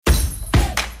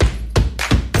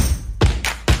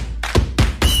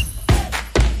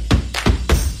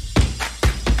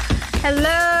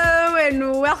Hello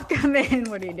and welcome in.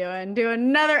 What are you doing? To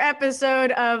another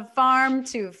episode of Farm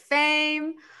to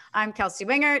Fame. I'm Kelsey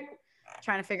Wingert,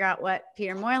 trying to figure out what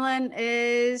Peter Moylan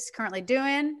is currently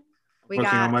doing. Working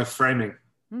on my framing.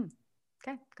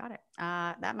 Okay, got it.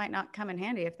 That might not come in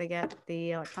handy if they get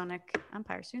the electronic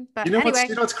umpire soon. But you know anyway.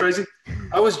 what's crazy?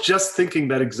 I was just thinking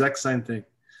that exact same thing.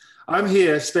 I'm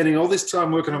here spending all this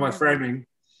time working on my framing,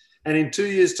 and in 2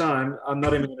 years' time, I'm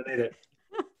not even going to need it.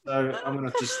 So I'm going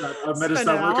to just start. I'm going to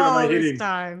start working on my hitting.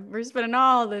 We're spending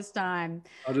all this time.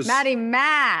 Matty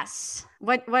Mass,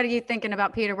 what are you thinking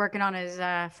about Peter working on his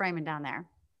framing down there?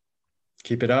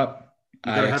 Keep it up.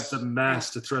 You got to have the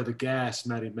mass to throw the gas,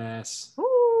 Matty Mass.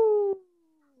 Ooh,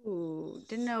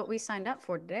 didn't know what we signed up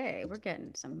for today. We're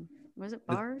getting some. Was it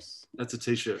bars? That's a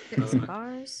t-shirt. Some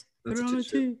bars. That's a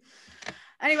t-shirt.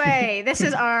 Anyway, this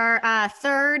is our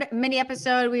third mini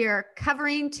episode. We are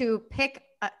covering to pick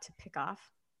off.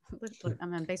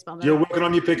 I'm in baseball mode. You're working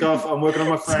on your pickoff. I'm working on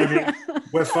my framing.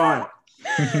 We're fine.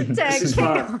 This is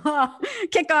fine.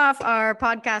 Kick off our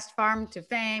podcast Farm to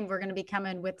Fame. We're going to be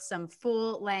coming with some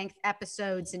full-length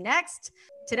episodes next.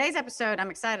 Today's episode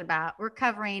I'm excited about. We're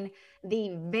covering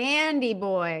the Vandy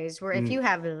Boys, where if you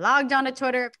have logged onto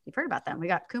Twitter, you've heard about them. We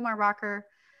got Kumar Rocker,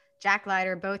 Jack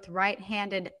Leiter, both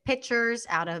right-handed pitchers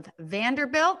out of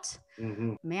Vanderbilt.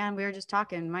 Man, we were just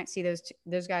talking. Might see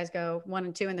those guys go 1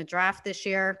 and 2 in the draft this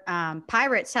year.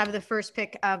 Pirates have the first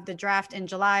pick of the draft in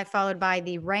July, followed by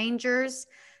the Rangers,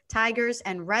 Tigers,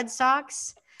 and Red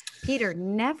Sox. Peter,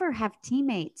 never have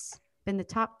teammates been the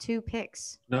top 2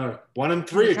 picks. No, 1 and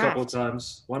 3 a couple of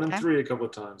times. 1 and 3 a couple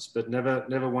of times, but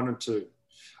never 1 and 2.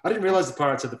 I didn't realize the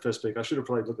Pirates had the first pick. I should have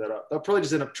probably looked that up. They'll probably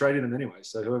just end up trading them anyway.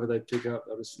 So whoever they pick up,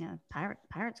 that was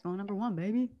Pirates going number 1,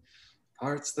 baby.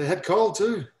 Pirates. They had Cole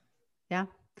too. Yeah.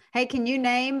 Hey, can you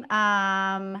name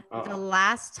the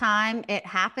last time it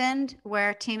happened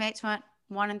where teammates went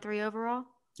 1 and 3 overall?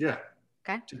 Yeah.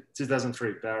 Okay.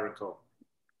 2003, Bauer and Cole.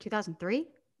 2003?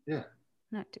 Yeah.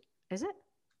 No, is it?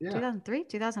 Yeah. 2003,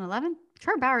 2011?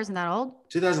 Trevor Bauer isn't that old.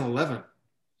 2011.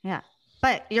 Yeah.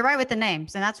 But you're right with the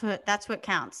names, and that's what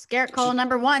counts. Garrett Cole,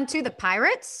 number 1 to the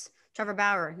Pirates. Trevor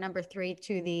Bauer, number 3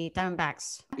 to the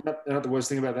Diamondbacks. You know what the worst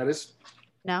thing about that is?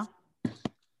 No.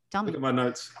 Tell me. Look at my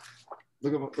notes.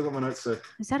 Look at my notes, sir.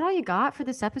 Is that all you got for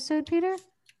this episode, Peter?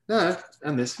 No,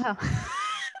 and this. Oh.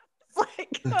 It's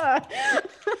like,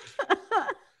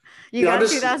 you got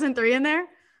 2003 in there?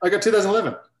 I got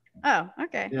 2011. Oh,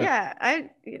 okay. Yeah.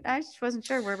 I just wasn't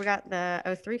sure where we got the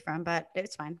 03 from, but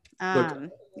it's fine.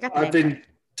 Look, I've been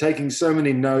taking so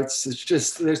many notes. It's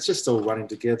just all running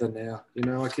together now. You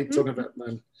know, I keep talking about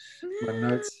my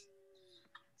notes.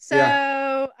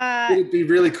 So it'd be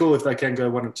really cool if they can go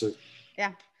 1 and 2.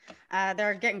 Yeah.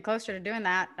 They're getting closer to doing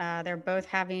that. They're both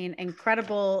having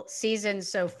incredible seasons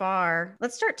so far.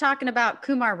 Let's start talking about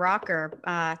Kumar Rocker,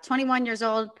 21 years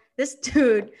old. This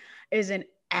dude is an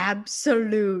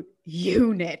absolute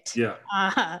unit. Yeah.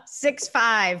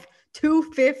 6'5",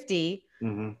 250.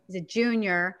 He's a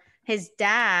junior. His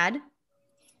dad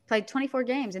played 24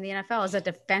 games in the NFL as a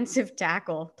defensive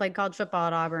tackle, played college football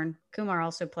at Auburn. Kumar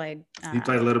also played. He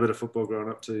played a little bit of football growing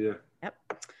up too, yeah. Yep.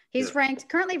 He's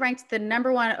currently ranked the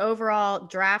number 1 overall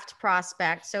draft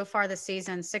prospect so far this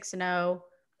season, 6-0,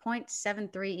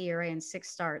 0.73 ERA in 6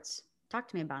 starts. Talk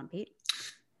to me about him, Pete.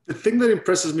 The thing that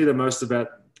impresses me the most about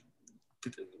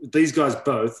these guys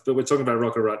both, but we're talking about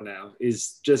Rocker right now,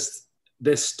 is just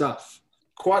their stuff.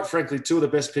 Quite frankly, 2 of the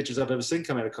best pitchers I've ever seen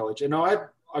come out of college. And I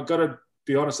got to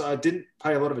be honest, I didn't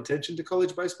pay a lot of attention to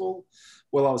college baseball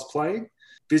while I was playing.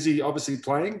 Busy, obviously,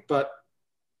 playing, but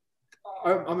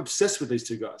I'm obsessed with these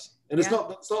 2 guys. And it's not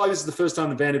like this is the first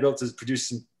time the Vanderbilt has produced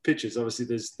some pitchers. Obviously,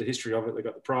 there's the history of it. They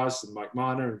got the Price and Mike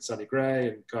Minor and Sonny Gray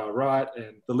and Kyle Wright,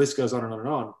 and the list goes on and on and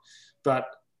on. But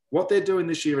what they're doing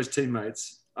this year as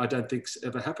teammates, I don't think's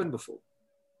ever happened before.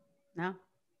 No,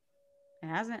 it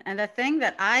hasn't. And the thing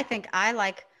that I think I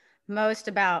like most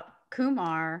about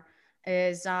Kumar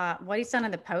is what he's done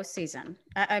in the postseason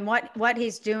and what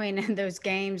he's doing in those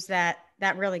games that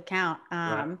really count.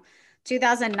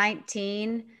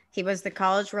 2019, he was the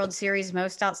College World Series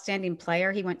most outstanding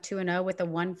player. He went 2-0 with a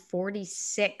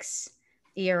 1.46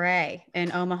 ERA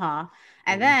in Omaha.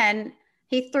 And then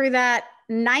he threw that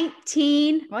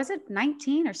 19 or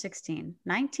 16?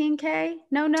 19K?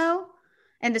 No.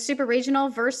 And the Super Regional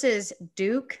versus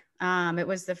Duke. It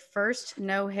was the first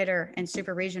no-hitter in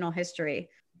Super Regional history.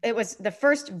 It was the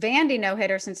first Vandy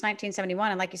no-hitter since 1971.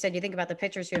 And like you said, you think about the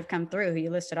pitchers who have come through, who you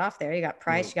listed off there. You got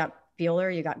Price, you got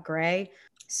Bueller, you got Gray.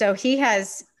 So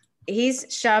he's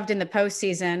shoved in the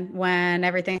postseason when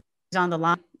everything's on the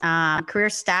line. Career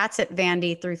stats at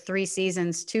Vandy through 3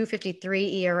 seasons,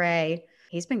 2.53 ERA,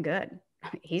 He's been good.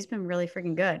 He's been really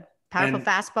freaking good. Powerful And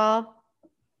fastball.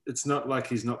 it's not like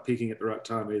he's not peaking at the right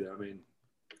time either. I mean,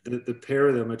 the pair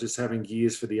of them are just having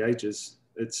years for the ages.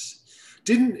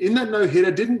 In that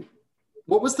no-hitter,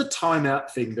 what was the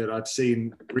timeout thing that I'd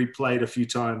seen replayed a few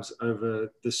times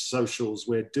over the socials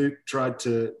where Duke tried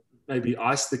to maybe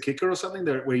ice the kicker or something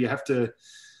where you have to,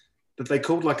 that they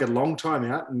called like a long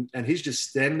timeout and he's just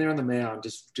standing there on the mound,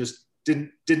 just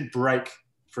didn't break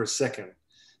for a second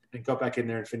and got back in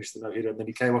there and finished the no-hitter. And then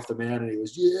he came off the mound and he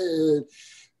was,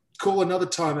 call another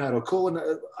timeout or call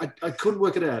another. I couldn't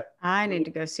work it out. I need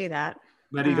to go see that.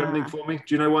 Maddie, you got anything for me?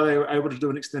 Do you know why they were able to do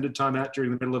an extended timeout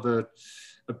during the middle of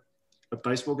a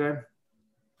baseball game?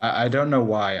 I don't know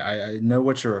why. I know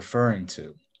what you're referring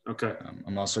to. Okay.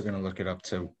 I'm also going to look it up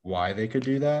to why they could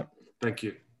do that. Thank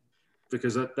you.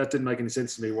 Because that didn't make any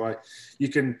sense to me. Why you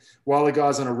can, while the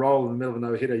guy's on a roll in the middle of a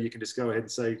no-hitter, you can just go ahead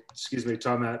and say, excuse me,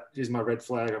 timeout, here's my red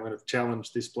flag. I'm going to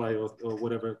challenge this play or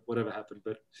whatever happened.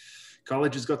 But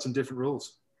college has got some different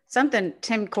rules. Something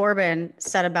Tim Corbin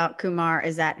said about Kumar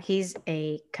is that he's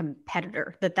a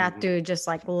competitor, that dude just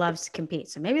like loves to compete.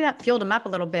 So maybe that fueled him up a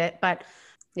little bit, but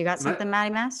you got something, Matty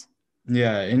Mass?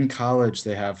 Yeah, in college,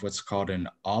 they have what's called an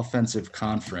offensive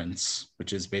conference,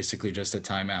 which is basically just a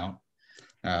timeout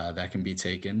that can be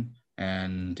taken.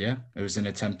 And yeah, it was an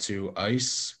attempt to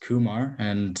ice Kumar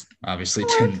and obviously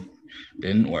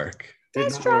didn't work.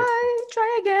 Let's try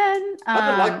again. I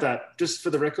don't like that. Just for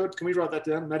the record, can we write that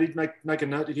down? Maddie, make a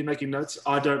note if you're making notes.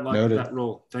 I don't like that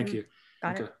rule. Thank you.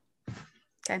 Got it.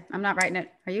 Okay, I'm not writing it.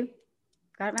 Are you?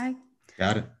 Got it, Maddie?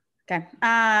 Got it. Okay.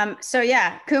 So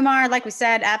yeah, Kumar, like we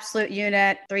said, absolute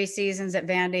unit, 3 seasons at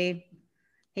Vandy.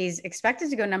 He's expected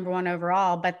to go number 1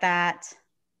 overall, but that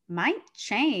might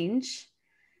change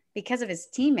because of his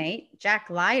teammate, Jack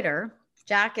Leiter.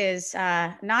 Jack is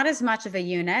not as much of a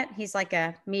unit. He's like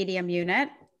a medium unit.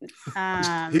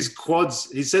 His quads,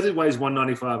 he said it weighs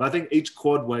 195. I think each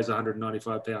quad weighs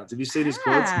 195 pounds. Have you seen his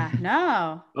quads?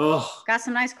 No. Oh. Got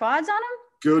some nice quads on him?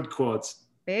 Good quads.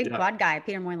 Big quad guy,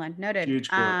 Peter Moylan. Noted. Huge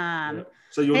quad.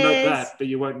 So you'll note that, but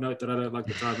you won't note that I don't like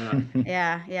the timeout.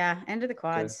 Yeah. Into the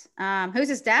quads. Okay. Who's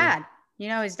his dad? You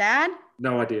know his dad?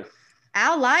 No idea.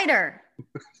 Al Leiter.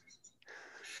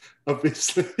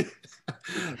 Obviously.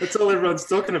 That's all everyone's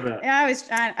talking about. Yeah,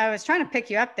 I was trying to pick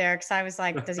you up there because I was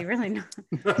like, does he really know?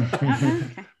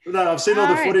 Okay. No, I've seen all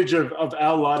the footage of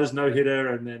Al Leiter's no-hitter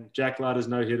and then Jack Leiter's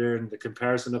no-hitter and the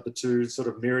comparison of the two sort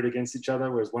of mirrored against each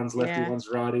other, whereas one's lefty, one's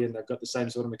righty, and they've got the same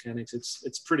sort of mechanics.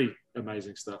 It's pretty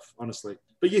amazing stuff, honestly.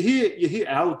 But you hear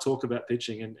Al talk about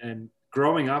pitching and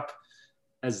growing up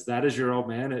as your old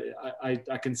man, I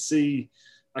can see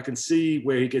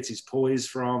where he gets his poise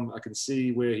from. I can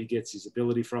see where he gets his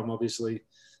ability from, obviously.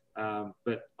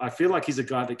 But I feel like he's a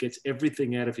guy that gets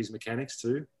everything out of his mechanics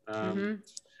too.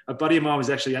 A buddy of mine was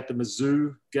actually at the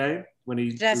Mizzou game when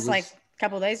he like a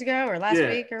couple of days ago or last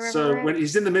week or whatever. So when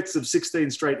he's in the midst of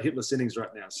 16 straight hitless innings right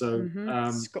now. So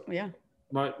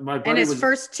my buddy and his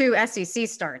first 2 SEC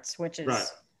starts, which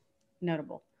is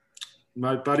notable.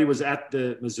 My buddy was at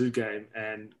the Mizzou game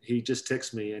and he just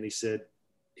texted me and he said,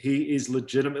 he is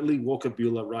legitimately Walker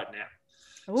Buehler right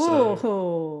now.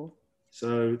 Ooh.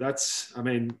 So that's, I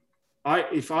mean,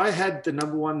 if I had the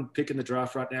number 1 pick in the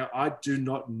draft right now, I do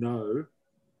not know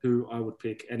who I would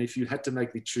pick. And if you had to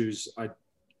make me choose, I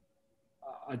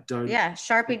don't. Yeah,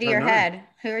 Sharpie to your head.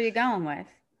 Who are you going with?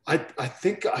 I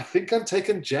think I'm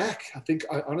taking Jack.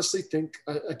 I honestly think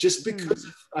just because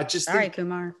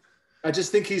Kumar. I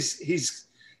just think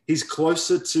he's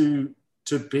closer to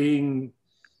being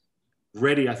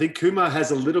ready. I think Kumar's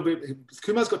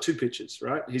got 2 pitches,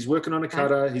 right? He's working on a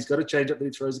cutter. He's got a changeup that he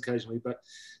throws occasionally, but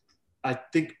I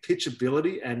think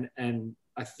pitchability and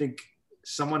I think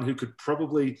someone who could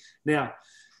probably now.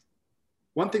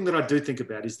 One thing that I do think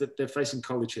about is that they're facing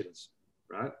college hitters,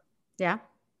 right? Yeah.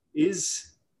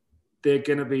 Is there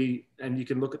going to be, and you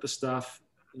can look at the stuff.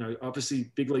 Obviously,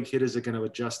 big league hitters are going to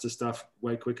adjust to stuff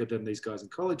way quicker than these guys in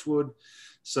college would.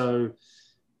 So,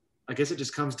 I guess it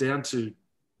just comes down to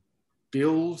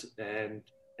build and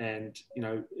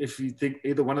if you think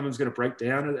either one of them is going to break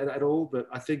down at all, but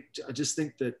I just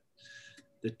think that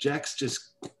Jack's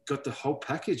just got the whole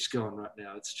package going right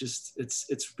now.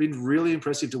 It's been really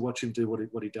impressive to watch him do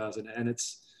what he does, and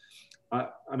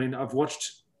I've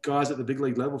watched guys at the big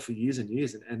league level for years and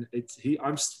years, and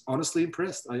I'm honestly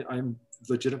impressed. I'm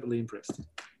legitimately impressed.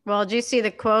 Well, did you see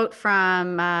the quote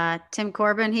from Tim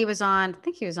Corbin? I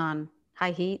think he was on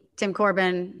High Heat. Tim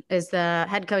Corbin is the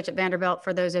head coach at Vanderbilt,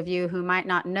 for those of you who might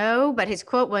not know, but his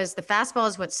quote was, the fastball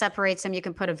is what separates him. You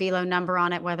can put a velo number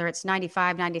on it, whether it's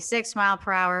 95, 96 mile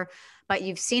per hour, but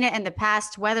you've seen it in the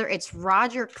past, whether it's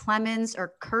Roger Clemens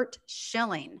or Curt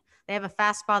Schilling. They have a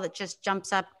fastball that just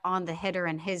jumps up on the hitter,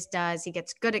 and his does. He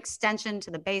gets good extension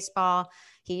to the baseball.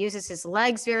 He uses his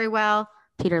legs very well.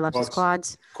 Peter loves his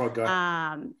quads. Quad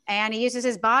guy. And he uses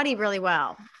his body really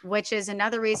well, which is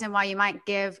another reason why you might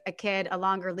give a kid a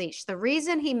longer leash. The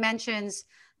reason he mentions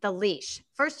the leash,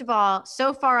 first of all,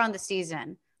 so far on the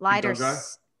season, Leiter.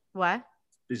 What?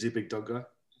 Is he a big dog guy?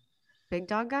 Big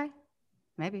dog guy?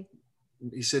 Maybe.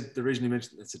 He said the reason he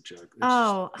mentioned that's a joke.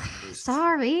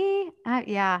 Sorry.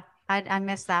 Yeah, I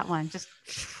missed that one. Just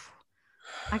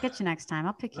I'll get you next time.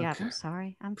 I'll pick you up. I'm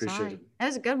sorry. Appreciate sorry. It. That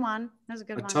was a good one. I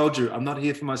told you, I'm not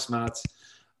here for my smarts.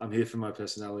 I'm here for my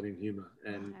personality and humor.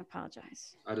 And I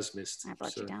apologize. I just missed. I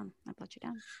let you down.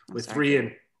 We're sorry. 3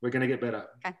 in. We're going to get better.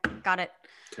 Okay. Got it.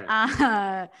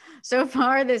 Okay. So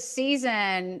far this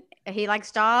season, he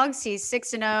likes dogs. He's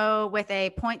 6-0 with a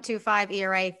 .25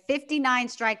 ERA, 59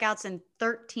 strikeouts and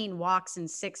 13 walks in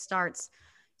 6 starts.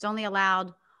 He's only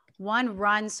allowed 1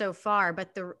 run so far,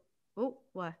 but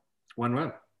what? 1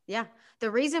 run. Yeah.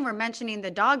 The reason we're mentioning the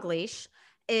dog leash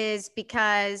is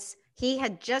because he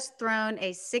had just thrown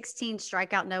a 16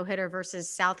 strikeout no-hitter versus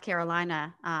South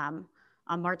Carolina on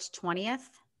March 20th.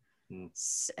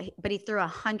 But he threw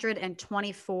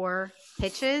 124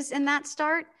 pitches in that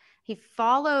start. He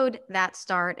followed that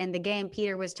start in the game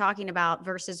Peter was talking about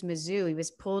versus Mizzou. He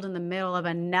was pulled in the middle of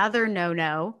another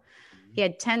no-no. He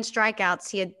had 10 strikeouts.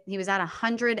 He was at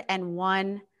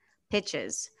 101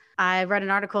 pitches. I read an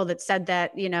article that said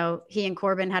that, he and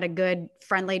Corbin had a good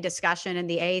friendly discussion in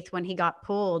the 8th when he got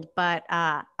pulled. But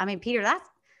Peter,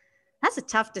 that's a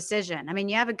tough decision.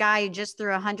 You have a guy who just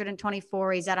threw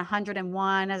 124. He's at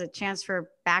 101, has a chance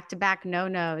for back-to-back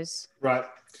no-nos. Right.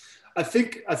 I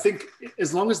think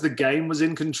as long as the game was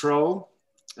in control,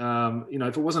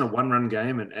 if it wasn't a 1-run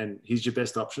game and he's your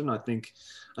best option, I think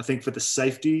for the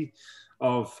safety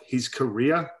of his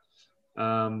career,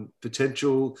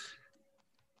 potential.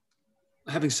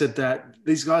 Having said that,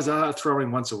 these guys are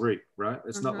throwing once a week, right?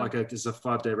 It's not like it's a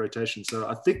 5-day rotation. So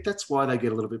I think that's why they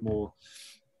get a little bit more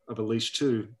of a leash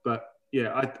too. But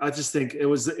yeah, I just think it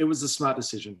was a smart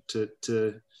decision to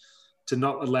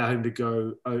not allow him to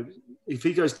go. If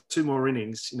he goes 2 more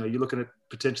innings, you're looking at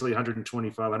potentially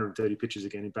 125, 130 pitches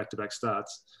again in back-to-back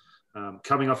starts.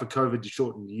 Coming off a COVID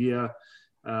shortened year,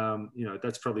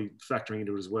 that's probably factoring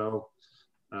into it as well.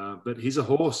 But he's a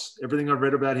horse. Everything I've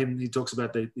read about him, he talks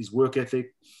about his work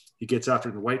ethic. He gets after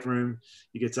it in the weight room.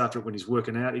 He gets after it when he's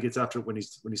working out. He gets after it when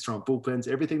he's throwing bullpens.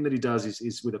 Everything that he does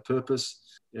is with a purpose.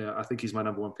 Yeah, I think he's my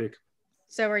number 1 pick.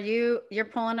 So you're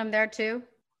pulling him there too?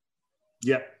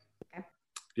 Yep. Okay.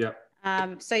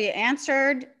 Yep. So you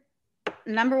answered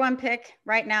number 1 pick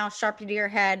right now, sharp to your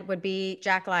head, would be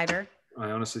Jack Leiter.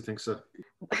 I honestly think so.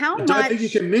 I don't think you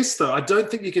can miss though. I don't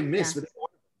think you can miss.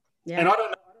 Yeah. And I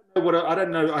don't know.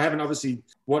 I haven't obviously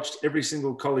watched every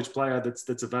single college player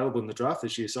that's available in the draft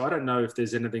this year. So I don't know if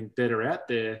there's anything better out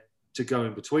there to go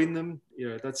in between them.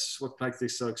 That's what makes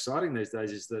this so exciting these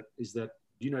days is that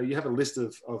you have a list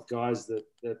of guys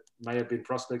that may have been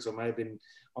prospects or may have been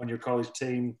on your college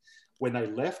team when they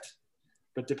left.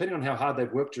 But depending on how hard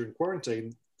they've worked during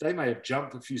quarantine, they may have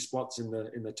jumped a few spots in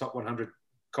the top 100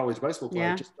 college baseball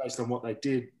players just based on what they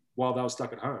did while they were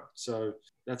stuck at home. So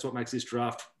that's what makes this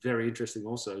draft very interesting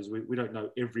also is we don't know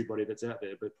everybody that's out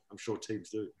there, but I'm sure teams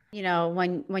do.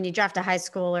 When you draft a high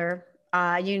schooler,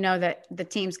 that the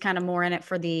team's kind of more in it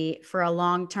for a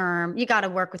long term. You got to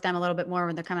work with them a little bit more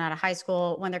when they're coming out of high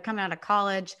school. When they're coming out of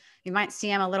college, you might see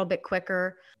them a little bit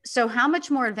quicker. So how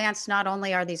much more advanced not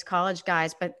only are these college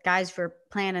guys, but guys for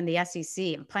playing in the SEC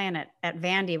and playing at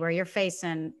Vandy where you're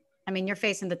facing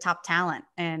the top talent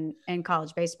in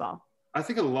college baseball? I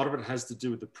think a lot of it has to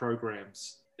do with the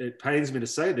programs. It pains me to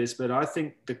say this, but I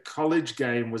think the college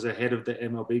game was ahead of the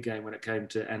MLB game when it came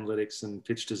to analytics and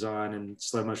pitch design and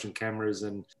slow motion cameras.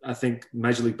 And I think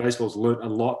Major League Baseball's learned a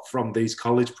lot from these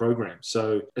college programs.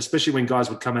 So especially when guys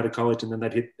would come out of college and then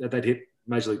they'd hit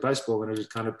Major League Baseball and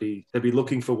they'd be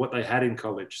looking for what they had in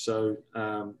college. So,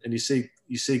 and you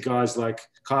see guys like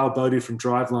Kyle Bodie from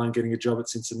Driveline getting a job at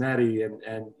Cincinnati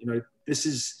and this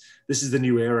is the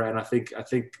new era. And I think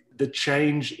the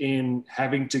change in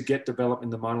having to get developed in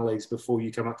the minor leagues before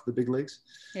you come up to the big leagues.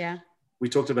 Yeah. We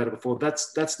talked about it before.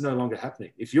 That's no longer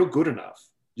happening. If you're good enough,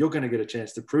 you're going to get a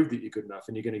chance to prove that you're good enough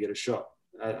and you're going to get a shot.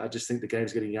 I just think the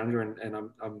game's getting younger and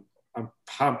I'm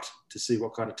pumped to see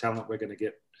what kind of talent we're going to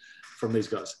get from these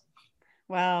guys.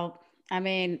 Well,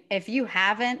 if you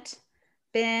haven't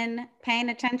been paying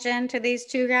attention to these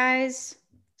 2 guys,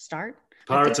 start.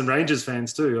 Pirates and Rangers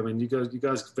fans too. You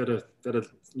guys better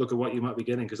look at what you might be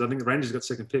getting because I think the Rangers got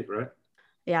 2nd pick, right?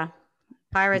 Yeah.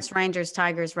 Pirates, Rangers,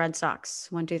 Tigers, Red Sox.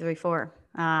 1, 2, 3, 4.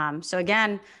 So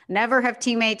again, never have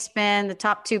teammates been the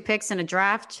top 2 picks in a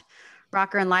draft.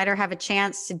 Rocker and Leiter have a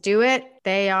chance to do it.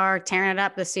 They are tearing it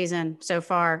up this season so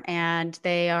far, and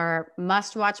they are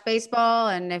must-watch baseball.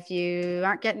 And if you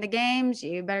aren't getting the games,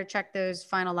 you better check those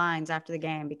final lines after the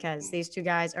game, because these 2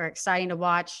 guys are exciting to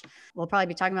watch. We'll probably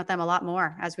be talking about them a lot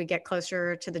more as we get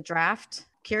closer to the draft.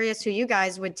 Curious who you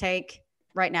guys would take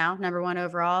right now, number 1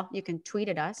 overall. You can tweet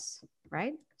at us,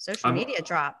 right? Social media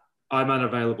drop. I'm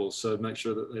unavailable, so make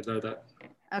sure that they know that.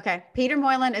 Okay. Peter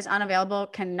Moylan is unavailable,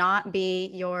 cannot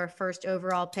be your first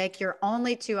overall pick. Your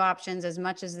only 2 options, as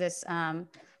much as this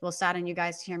will sadden you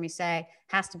guys to hear me say,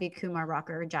 has to be Kumar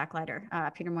Rocker or Jack Leiter.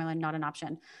 Peter Moylan, not an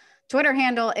option. Twitter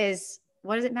handle is,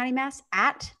 what is it, Maddie Mass?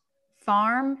 At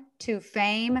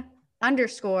farm2fame_,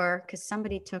 because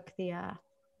somebody took the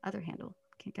other handle.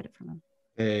 Can't get it from him.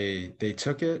 They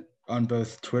took it on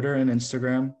both Twitter and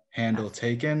Instagram. Handle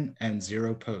taken and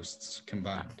 0 posts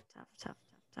combined. Tough.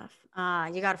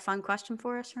 You got a fun question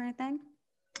for us or anything?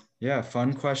 Yeah,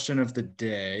 fun question of the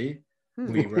day.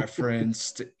 We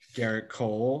referenced Garrett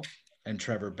Cole and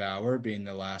Trevor Bauer being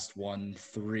the last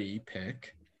 1-3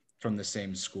 pick from the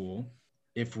same school.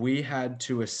 If we had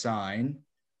to assign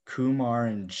Kumar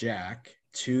and Jack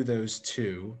to those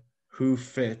 2, who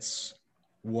fits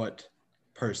what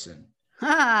person?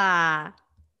 Peter.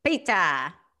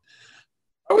 I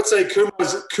would say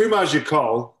Kumar's your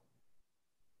Cole.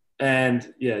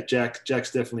 And yeah,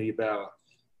 Jack's definitely your Bauer.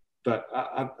 But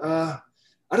I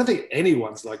don't think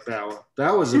anyone's like Bauer.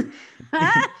 Bauer's a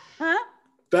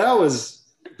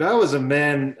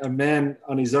man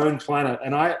on his own planet.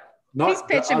 And he's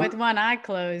pitching with one eye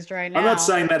closed right now. I'm not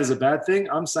saying that as a bad thing.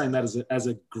 I'm saying that as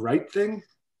a great thing,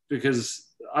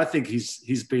 because I think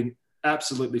he's been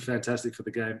absolutely fantastic for the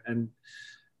game. And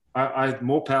I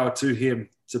more power to him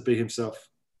to be himself.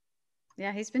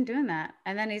 Yeah, he's been doing that.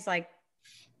 And then he's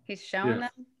showing them.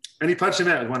 And he punched him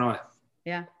out with one eye.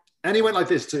 Yeah. And he went like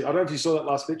this too. I don't know if you saw that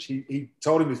last pitch. He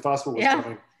told him his fastball was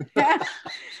coming.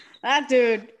 That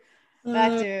dude,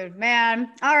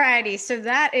 man. All righty. So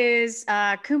that is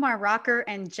Kumar Rocker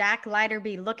and Jack Leiter.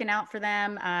 Be looking out for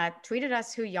them. Tweeted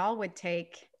us who y'all would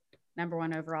take number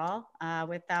 1 overall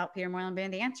without Peter Moylan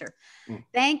being the answer.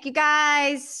 Thank you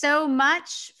guys so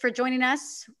much for joining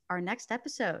us. Our next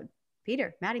episode,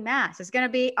 Peter, Maddie Mass, is going to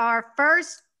be our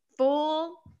first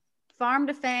full Farm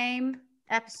to Fame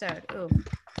episode. Ooh,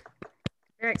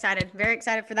 very excited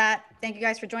for that. Thank you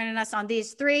guys for joining us on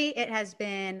these 3. It has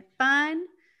been fun.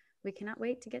 We cannot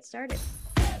wait to get started.